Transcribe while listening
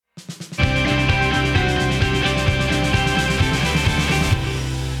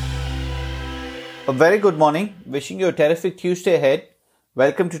Very good morning. Wishing you a terrific Tuesday ahead.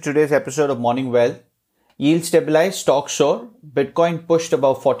 Welcome to today's episode of Morning Well. Yield stabilized, stocks soar, Bitcoin pushed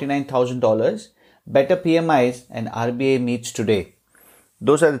above $49,000, better PMIs and RBA meets today.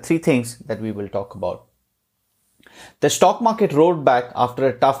 Those are the three things that we will talk about. The stock market roared back after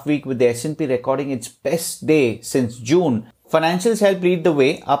a tough week with the S&P recording its best day since June. Financials helped lead the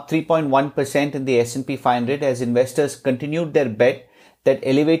way, up 3.1% in the S&P 500 as investors continued their bet that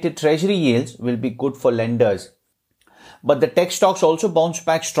elevated treasury yields will be good for lenders. But the tech stocks also bounced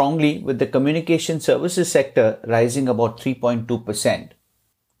back strongly with the communication services sector rising about 3.2%.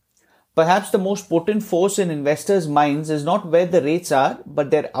 Perhaps the most potent force in investors' minds is not where the rates are, but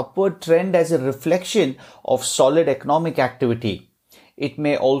their upward trend as a reflection of solid economic activity. It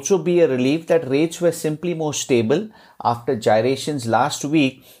may also be a relief that rates were simply more stable after gyrations last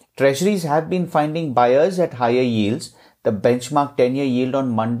week. Treasuries have been finding buyers at higher yields. The benchmark 10-year yield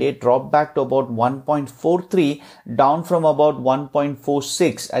on Monday dropped back to about 1.43, down from about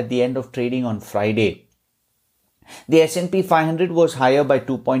 1.46 at the end of trading on Friday. The S&P 500 was higher by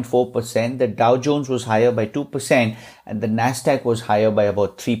 2.4%, the Dow Jones was higher by 2%, and the Nasdaq was higher by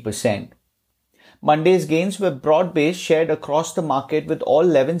about 3%. Monday's gains were broad-based, shared across the market with all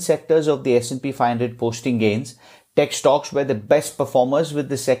 11 sectors of the S&P 500 posting gains. Tech stocks were the best performers with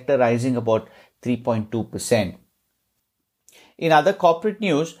the sector rising about 3.2%. In other corporate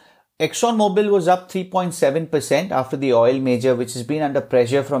news, ExxonMobil was up 3.7% after the oil major, which has been under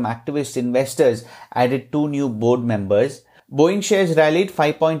pressure from activist investors, added 2 new board members. Boeing shares rallied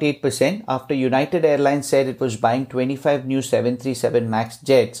 5.8% after United Airlines said it was buying 25 new 737 MAX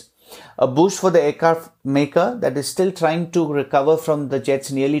jets. A boost for the aircraft maker that is still trying to recover from the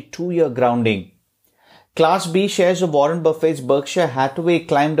jet's nearly 2-year grounding. Class B shares of Warren Buffett's Berkshire Hathaway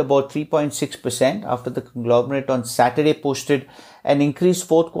climbed about 3.6% after the conglomerate on Saturday posted an increased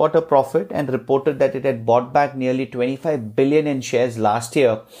fourth quarter profit and reported that it had bought back nearly $25 billion in shares last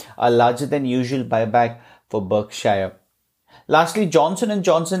year, a larger than usual buyback for Berkshire. Lastly, Johnson &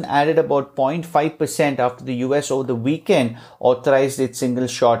 Johnson added about 0.5% after the US over the weekend authorized its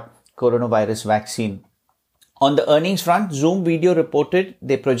single-shot coronavirus vaccine. On the earnings front, Zoom Video reported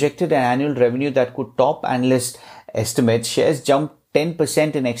they projected an annual revenue that could top analyst estimates. Shares jumped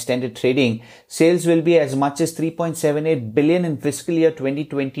 10% in extended trading. Sales will be as much as $3.78 billion in fiscal year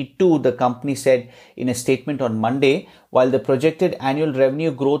 2022, the company said in a statement on Monday, while the projected annual revenue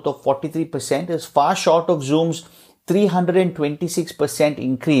growth of 43% is far short of Zoom's 326%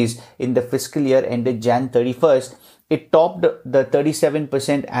 increase in the fiscal year ended Jan 31st. It topped the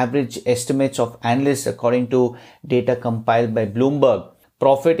 37% average estimates of analysts according to data compiled by Bloomberg.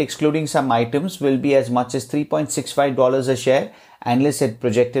 Profit excluding some items will be as much as $3.65 a share. Analysts had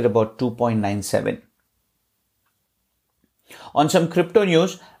projected about 2.97. On some crypto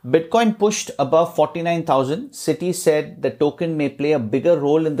news, Bitcoin pushed above 49,000. Citi said the token may play a bigger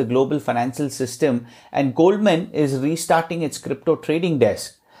role in the global financial system, and Goldman is restarting its crypto trading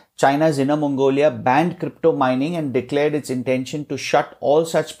desk. China's Inner Mongolia banned crypto mining and declared its intention to shut all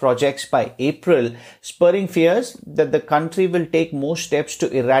such projects by April, spurring fears that the country will take more steps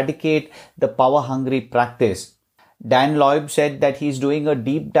to eradicate the power-hungry practice. Dan Loeb said that he's doing a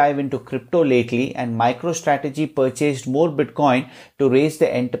deep dive into crypto lately, and MicroStrategy purchased more Bitcoin to raise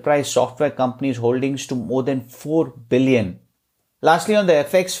the enterprise software company's holdings to more than $4 billion. Lastly, on the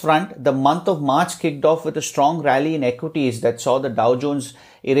FX front, the month of March kicked off with a strong rally in equities that saw the Dow Jones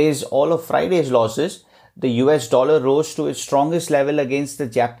erase all of Friday's losses. The US dollar rose to its strongest level against the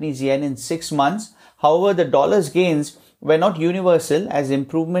Japanese yen in 6 months. However, the dollar's gains were not universal as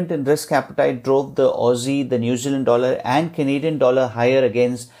improvement in risk appetite drove the Aussie, the New Zealand dollar and Canadian dollar higher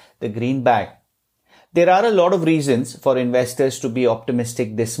against the greenback. There are a lot of reasons for investors to be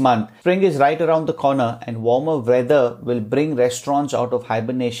optimistic this month. Spring is right around the corner and warmer weather will bring restaurants out of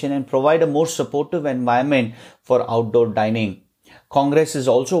hibernation and provide a more supportive environment for outdoor dining. Congress is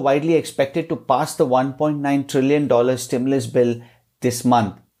also widely expected to pass the $1.9 trillion stimulus bill this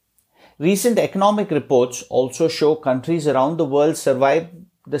month. Recent economic reports also show countries around the world survived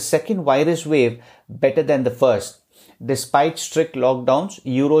the second virus wave better than the first. Despite strict lockdowns,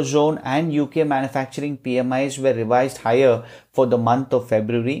 Eurozone and UK manufacturing PMIs were revised higher for the month of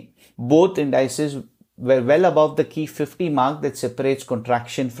February. Both indices were well above the key 50 mark that separates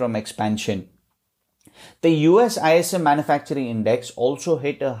contraction from expansion. The US ISM manufacturing index also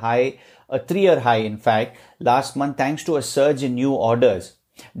hit a 3-year high in fact, last month thanks to a surge in new orders.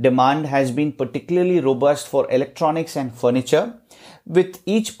 Demand has been particularly robust for electronics and furniture. With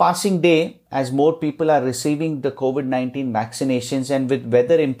each passing day, as more people are receiving the COVID-19 vaccinations and with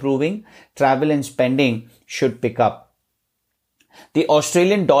weather improving, travel and spending should pick up. The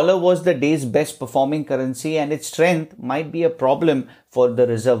Australian dollar was the day's best performing currency, and its strength might be a problem for the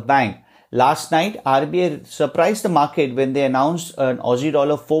Reserve Bank. Last night, RBA surprised the market when they announced an Aussie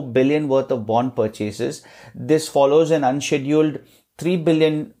dollar 4 billion worth of bond purchases. This follows an unscheduled 3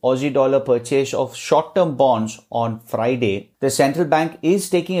 billion Aussie dollar purchase of short-term bonds on Friday. The central bank is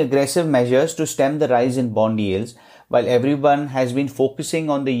taking aggressive measures to stem the rise in bond yields. While everyone has been focusing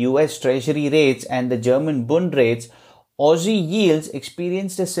on the US Treasury rates and the German Bund rates, Aussie yields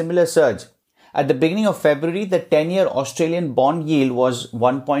experienced a similar surge. At the beginning of February, the 10-year Australian bond yield was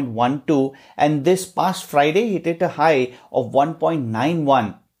 1.12, and this past Friday it hit a high of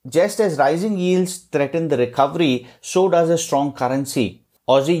 1.91. Just as rising yields threaten the recovery, so does a strong currency.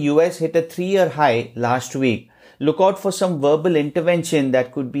 Aussie US hit a 3-year high last week. Look out for some verbal intervention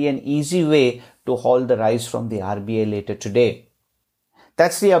that could be an easy way to halt the rise from the RBA later today.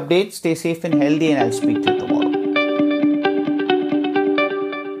 That's the update. Stay safe and healthy, and I'll speak to you tomorrow.